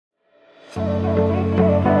That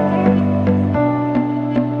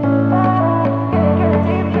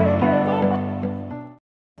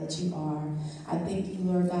you are. I thank you,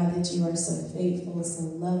 Lord God, that you are so faithful, so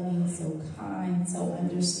loving, so kind, so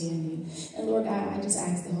understanding. And Lord God, I just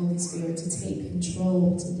ask the Holy Spirit to take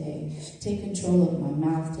control today. Take control of my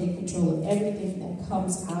mouth. Take control of everything that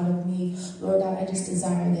comes out of me. Lord God, I just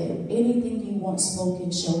desire that anything you want spoken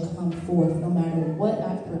shall come forth, no matter what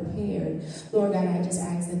I've prepared. Lord God, I just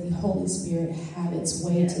ask that the Holy Spirit have its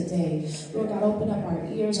way today. Lord God, open up our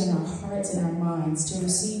ears and our hearts and our minds to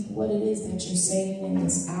receive what it is that you're saying in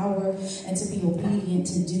this hour, and to be obedient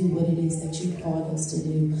to do what it is that you called us to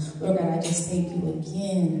do. Lord God, I just thank you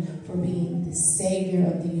again for being the Savior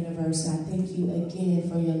of the universe. And I thank you again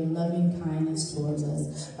for your loving kindness towards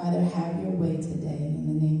us. Father, have your way today. In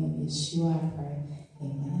the name of Yeshua, I pray.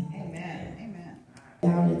 Amen. Amen. Amen.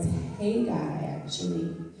 Down it's Haggai,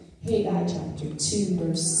 actually. Haggai chapter 2,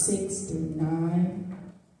 verse 6 through 9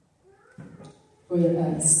 for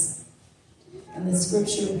us. And the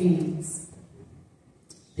scripture reads,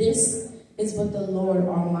 "This is what the Lord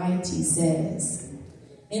Almighty says.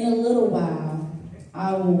 In a little while,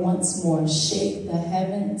 I will once more shake the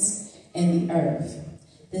heavens and the earth,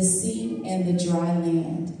 the sea and the dry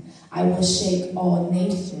land. I will shake all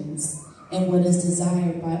nations, and what is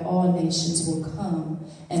desired by all nations will come,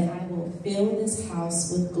 and I will fill this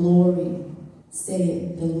house with glory,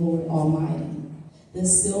 saith the Lord Almighty. The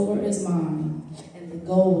silver is mine, and the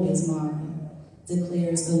gold is mine,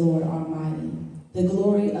 declares the Lord Almighty. The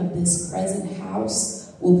glory of this present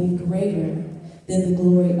house will be greater than the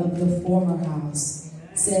glory of the former house,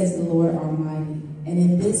 says the Lord Almighty. And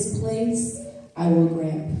in this place I will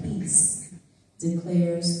grant peace,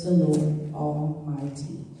 declares the Lord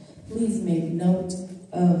Almighty." Please make note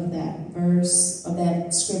of that verse, of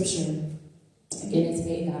that scripture. Again, it's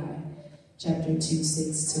Haggai chapter 2,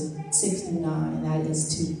 6 through 9. That is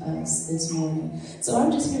to us this morning. So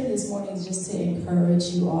I'm just here this morning just to encourage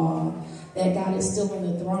you all that God is still on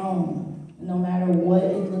the throne. No matter what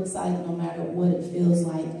it looks like, no matter what it feels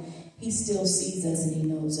like, he still sees us and he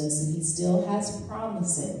knows us, and he still has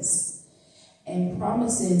promises. And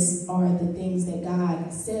promises are the things that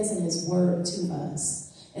God says in his word to us.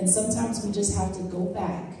 And sometimes we just have to go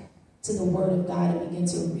back to the word of God and begin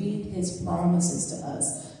to read his promises to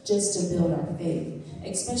us just to build our faith.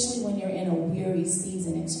 Especially when you're in a weary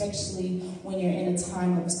season, especially when you're in a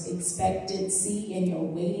time of expectancy and you're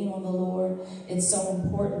waiting on the Lord. It's so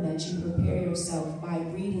important that you prepare yourself by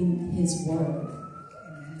reading his word.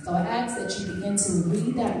 So I ask that you begin to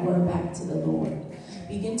read that word back to the Lord.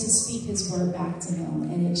 Begin to speak his word back to him,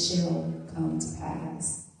 and it shall come to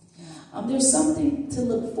pass. There's something to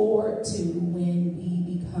look forward to when we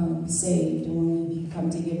become saved, and when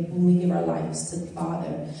we give our lives to the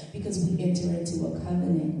Father, because we enter into a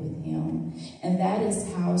covenant with him. And that is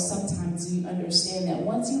how sometimes we understand that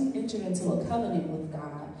once you enter into a covenant with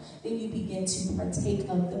God, then you begin to partake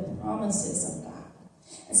of the promises of God.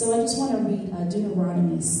 And so I just want to read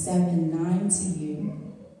Deuteronomy 7:9 to you.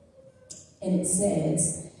 And it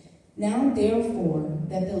says, "Now therefore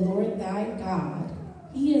that the Lord thy God,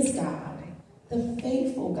 he is God, the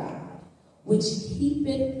faithful God, which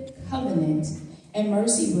keepeth covenant and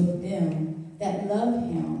mercy with them that love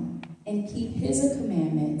him, and keep his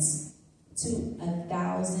commandments to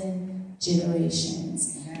 1,000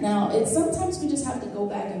 generations." Now, sometimes we just have to go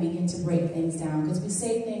back and begin to break things down, because we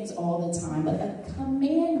say things all the time, but a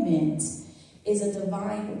commandment is a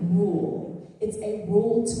divine rule. It's a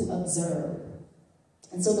rule to observe.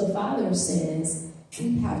 And so the Father says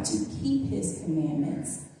we have to keep his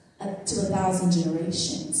commandments to 1,000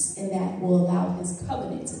 generations, and that will allow his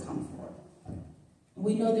covenant to come forth.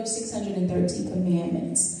 We know there's 613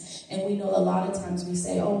 commandments, and we know a lot of times we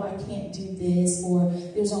say, oh, I can't do this, or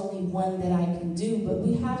there's only one that I can do, but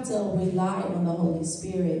we have to rely on the Holy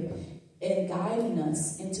Spirit in guiding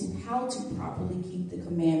us into how to properly keep the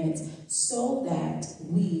commandments so that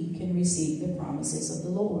we can receive the promises of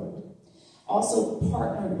the Lord. Also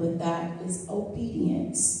partnered with that is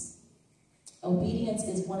obedience. Obedience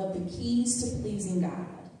is one of the keys to pleasing God.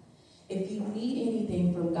 If you need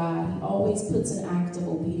anything from God, he always puts an act of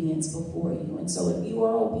obedience before you. And so if you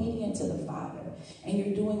are obedient to the Father and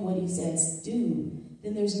you're doing what he says do,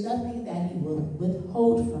 then there's nothing that he will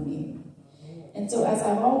withhold from you. And so as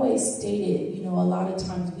I've always stated, a lot of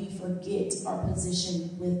times we forget our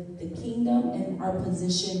position with the kingdom and our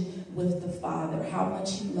position with the Father, how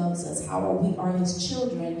much he loves us, how we are his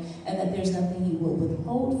children, and that there's nothing he will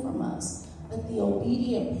withhold from us. But the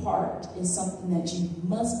obedient part is something that you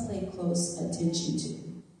must pay close attention to.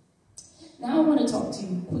 Now I want to talk to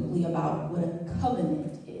you quickly about what a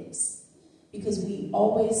covenant is. Because we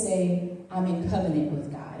always say, I'm in covenant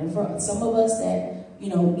with God. And for some of us that,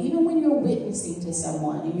 even when you're witnessing to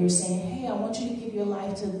someone and you're saying, hey, I want you to give your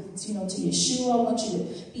life to Yeshua, I want you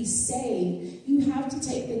to be saved, you have to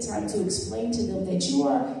take the time to explain to them that you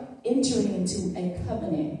are entering into a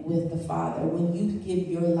covenant with the Father when you give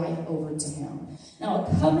your life over to him. Now,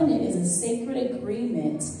 a covenant is a sacred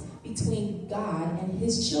agreement between God and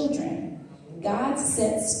his children. God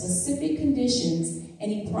sets specific conditions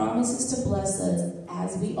and he promises to bless us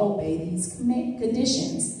as we obey these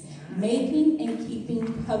conditions. Making and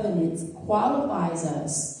keeping covenants qualifies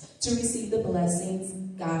us to receive the blessings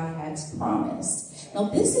God has promised. Now,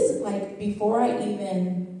 this is like, before I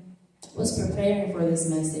even was preparing for this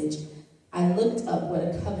message, I looked up what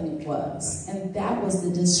a covenant was, and that was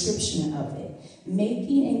the description of it.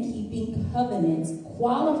 Making and keeping covenants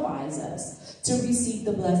qualifies us to receive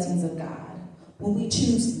the blessings of God. When we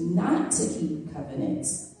choose not to keep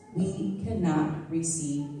covenants, we cannot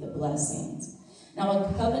receive the blessings. Now,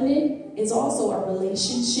 a covenant is also a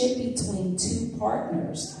relationship between two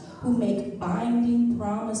partners who make binding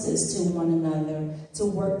promises to one another to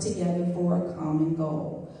work together for a common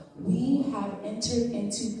goal. We have entered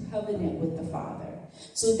into covenant with the Father.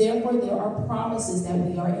 So therefore, there are promises that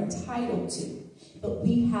we are entitled to, but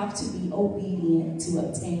we have to be obedient to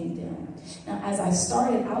obtain them. Now, as I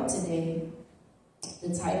started out today,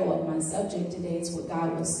 the title of my subject today is what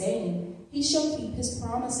God was saying. He shall keep his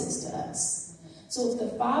promises to us. So if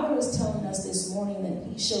the Father is telling us this morning that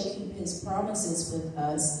he shall keep his promises with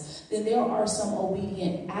us, then there are some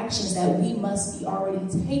obedient actions that we must be already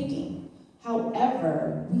taking.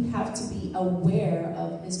 However, we have to be aware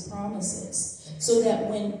of his promises so that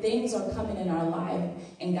when things are coming in our life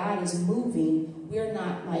and God is moving, we're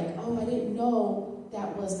not like, oh, I didn't know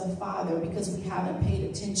that was the Father, because we haven't paid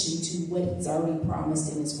attention to what he's already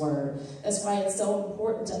promised in his word. That's why it's so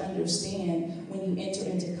important to understand when you enter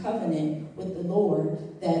into covenant with the Lord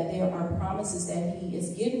that there are promises that he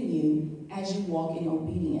is giving you as you walk in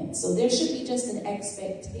obedience. So there should be just an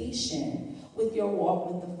expectation with your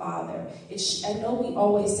walk with the Father. I know we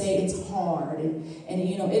always say it's hard, and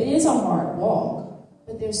it is a hard walk,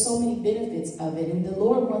 but there's so many benefits of it. And the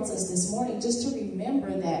Lord wants us this morning just to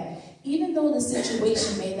remember that even though the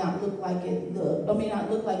situation may not look like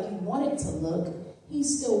you want it to look,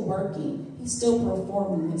 he's still working. He's still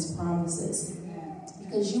performing his promises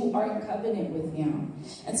because you are in covenant with him.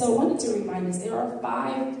 And so I wanted to remind us there are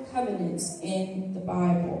 5 covenants in the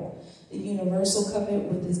Bible. The universal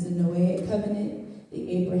covenant, which is the Noahic covenant,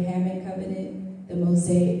 the Abrahamic covenant, the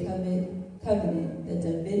Mosaic covenant, the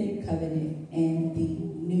Davidic covenant, and the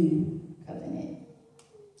New covenant.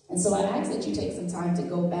 And so I ask that you take some time to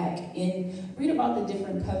go back and read about the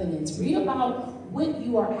different covenants. Read about what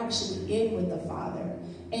you are actually in with the Father.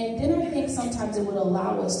 And then I think sometimes it would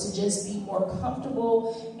allow us to just be more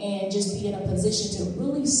comfortable and just be in a position to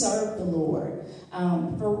really serve the Lord.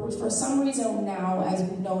 For some reason now, as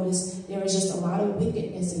we've noticed, there is just a lot of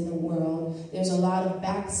wickedness in the world. There's a lot of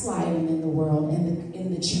backsliding in the world,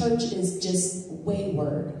 and the church is just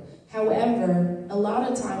wayward. However, a lot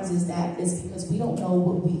of times is because we don't know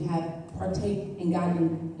what we have partaken and gotten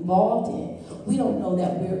involved in. We don't know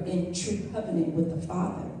that we're in true covenant with the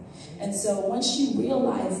Father. And so once you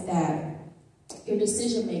realize that, your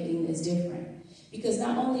decision making is different. Because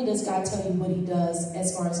not only does God tell you what he does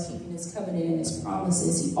as far as keeping his covenant and his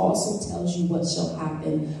promises, he also tells you what shall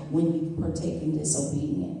happen when you partake in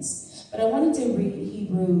disobedience. But I wanted to read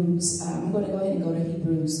Hebrews. I'm going to go ahead and go to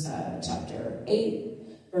Hebrews chapter 8.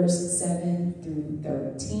 Verses 7 through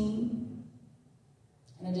 13.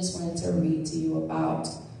 And I just wanted to read to you about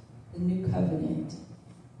the new covenant.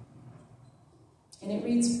 And it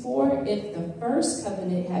reads, "For if the first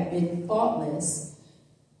covenant had been faultless,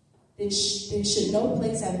 there should no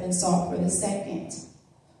place have been sought for the second.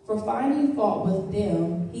 For finding fault with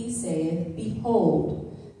them, he saith,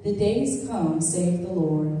 Behold, the days come, saith the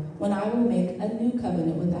Lord, when I will make a new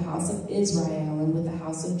covenant with the house of Israel and with the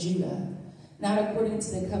house of Judah. Not according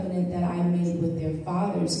to the covenant that I made with their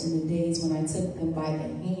fathers in the days when I took them by the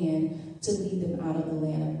hand to lead them out of the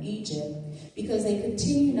land of Egypt, because they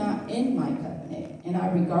continue not in my covenant, and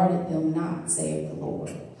I regarded them not, saith the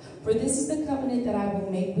Lord. For this is the covenant that I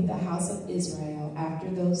will make with the house of Israel after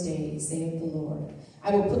those days, saith the Lord.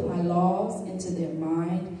 I will put my laws into their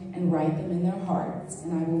mind and write them in their hearts,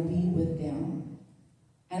 and I will be with them.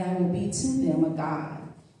 And I will be to them a God,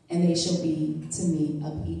 and they shall be to me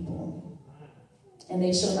a people. And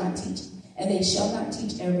they shall not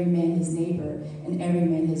teach every man his neighbor and every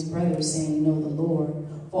man his brother, saying, Know the Lord,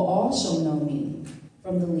 for all shall know me,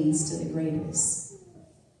 from the least to the greatest."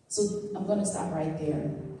 So I'm going to stop right there.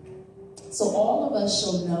 So all of us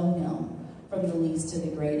shall know him, from the least to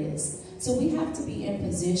the greatest. So we have to be in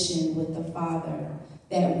position with the Father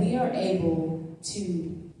that we are able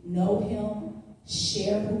to know him,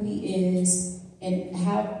 share who he is, and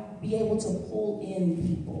be able to pull in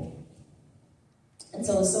people. And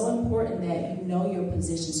so it's so important that you know your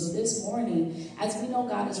position. So this morning, as we know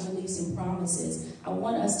God is releasing promises, I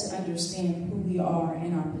want us to understand who we are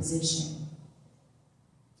in our position.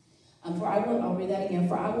 I'll read that again.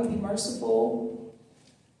 For I will be merciful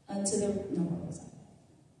unto the... No, what was that?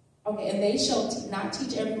 Okay, and they shall not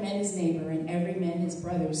teach every man his neighbor and every man his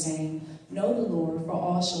brother, saying, Know the Lord, for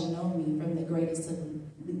all shall know me, from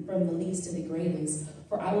the least to the greatest.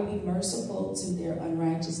 For I will be merciful to their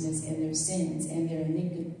unrighteousness and their sins, and their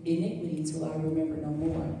iniquities will I remember no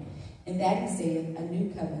more. And that he saith, a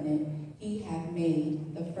new covenant he hath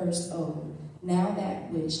made, the first old. Now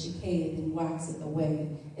that which decayeth and waxeth away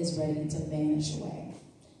is ready to vanish away.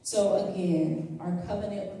 So again, our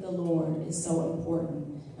covenant with the Lord is so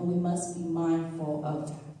important, and we must be mindful of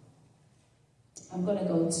that. I'm going to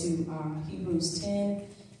go to Hebrews 10,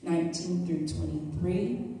 19 through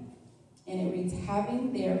 23. And it reads,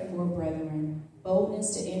 Having therefore, brethren,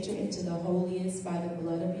 boldness to enter into the holiest by the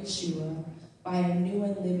blood of Yeshua, by a new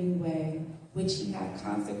and living way, which he hath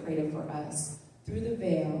consecrated for us, through the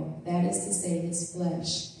veil, that is to say, his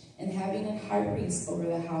flesh, and having a high priest over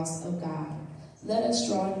the house of God, let us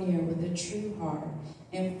draw near with a true heart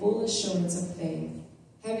and full assurance of faith,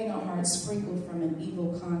 having our hearts sprinkled from an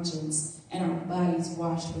evil conscience and our bodies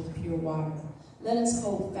washed with pure water. Let us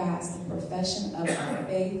hold fast the profession of our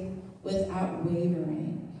faith without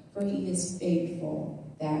wavering, for he is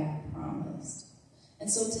faithful that promised. And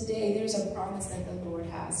so today, there's a promise that the Lord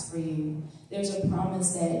has for you. There's a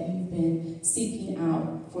promise that you've been seeking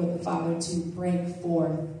out for the Father to bring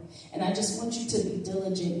forth. And I just want you to be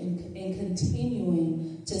diligent in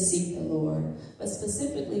continuing to seek the Lord. But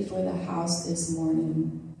specifically for the house this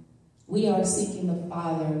morning, we are seeking the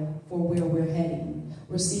Father for where we're heading.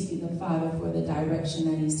 We're seeking the Father for the direction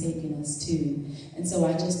that he's taking us to. And so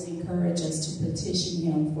I just encourage us to petition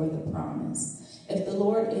him for the promise. If the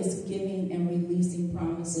Lord is giving and releasing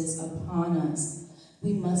promises upon us,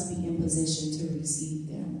 we must be in position to receive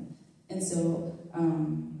them. And so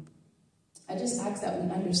I just ask that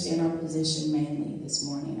we understand our position mainly this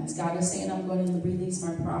morning. As God is saying, I'm going to release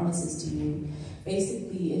my promises to you.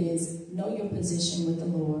 Basically, it is know your position with the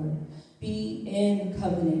Lord. Be in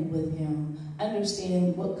covenant with him.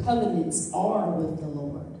 Understand what covenants are with the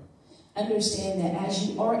Lord. Understand that as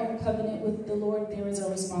you are in covenant with the Lord, there is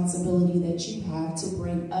a responsibility that you have to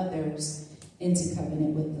bring others into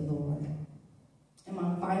covenant with the Lord. And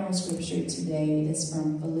my final scripture today is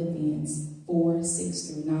from Philippians 4, 6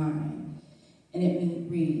 through 9. And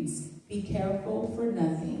it reads, Be careful for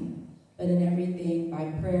nothing, but in everything by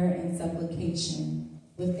prayer and supplication,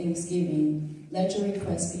 with thanksgiving, let your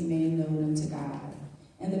requests be made known unto God.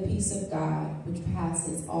 And the peace of God, which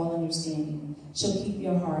passes all understanding, shall keep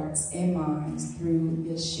your hearts and minds through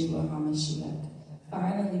Yeshua HaMashiach.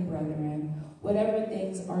 Finally, brethren, whatever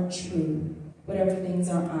things are true, whatever things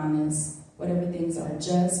are honest, whatever things are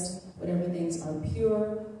just, whatever things are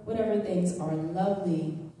pure, whatever things are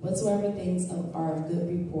lovely, whatsoever things are of good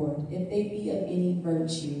report, if they be of any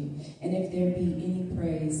virtue, and if there be any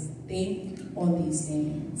praise, think on these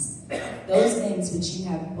things. Those things which you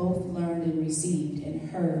have both learned and received and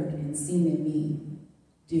heard and seen in me,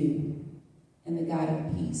 do. And the God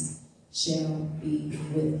of peace shall be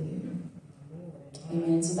with you.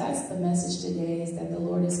 Amen. So that's the message today, is that the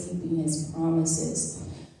Lord is keeping his promises.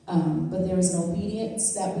 But there is an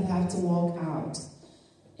obedience that we have to walk out.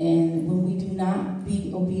 And when we do not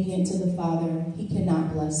be obedient to the Father, he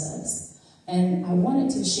cannot bless us. And I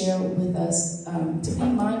wanted to share with us to be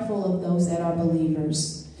mindful of those that are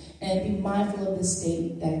believers and be mindful of the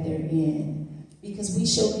state that they're in. Because we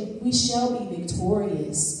shall be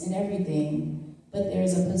victorious in everything, but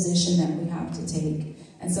there's a position that we have to take.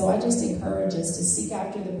 And so I just encourage us to seek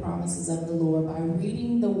after the promises of the Lord by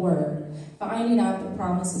reading the Word, finding out the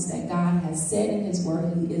promises that God has said in his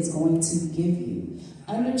Word he is going to give you.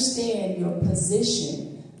 Understand your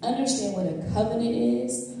position. Understand what a covenant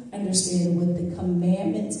is. Understand what the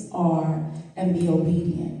commandments are, and be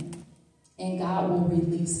obedient. And God will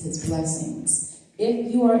release his blessings.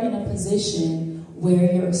 If you are in a position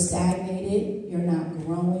where you're stagnated, you're not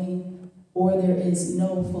growing, or there is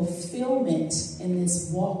no fulfillment in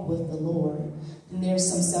this walk with the Lord, then there's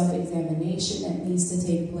some self-examination that needs to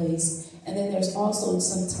take place. And then there's also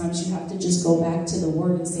sometimes you have to just go back to the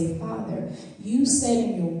Word and say, Father, you said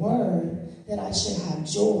in your Word that I should have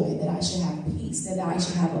joy, that I should have peace, that I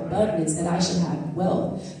should have abundance, that I should have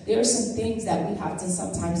wealth. There are some things that we have to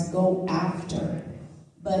sometimes go after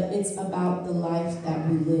but it's about the life that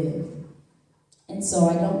we live. And so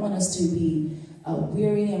I don't want us to be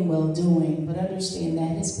weary and well-doing, but understand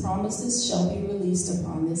that his promises shall be released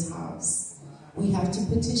upon this house. We have to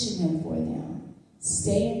petition him for them.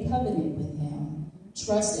 Stay in covenant with him.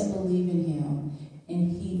 Trust and believe in him,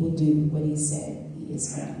 and he will do what he said he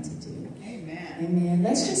is going to do. Amen. Amen.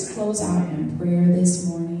 Let's just close out in prayer this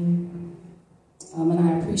morning. And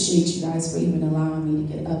I appreciate you guys for even allowing me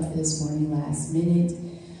to get up this morning last minute.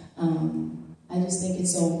 I just think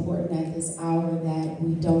it's so important at this hour that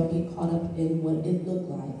we don't get caught up in what it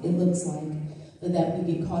looks like, but that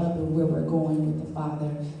we get caught up in where we're going with the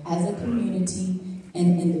Father as a community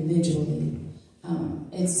and individually.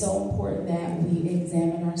 It's so important that we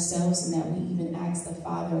examine ourselves and that we even ask the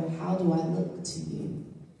Father, how do I look to you?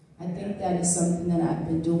 I think that is something that I've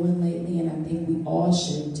been doing lately, and I think we all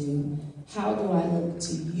should do. How do I look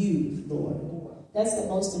to you, Lord? That's the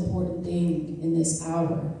most important thing in this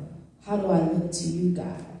hour. How do I look to you,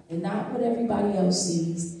 God? And not what everybody else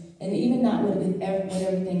sees, and even not what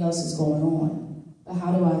everything else is going on. But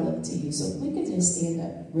how do I look to you? So if we could just stand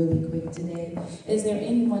up really quick today. Is there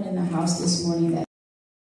anyone in the house this morning that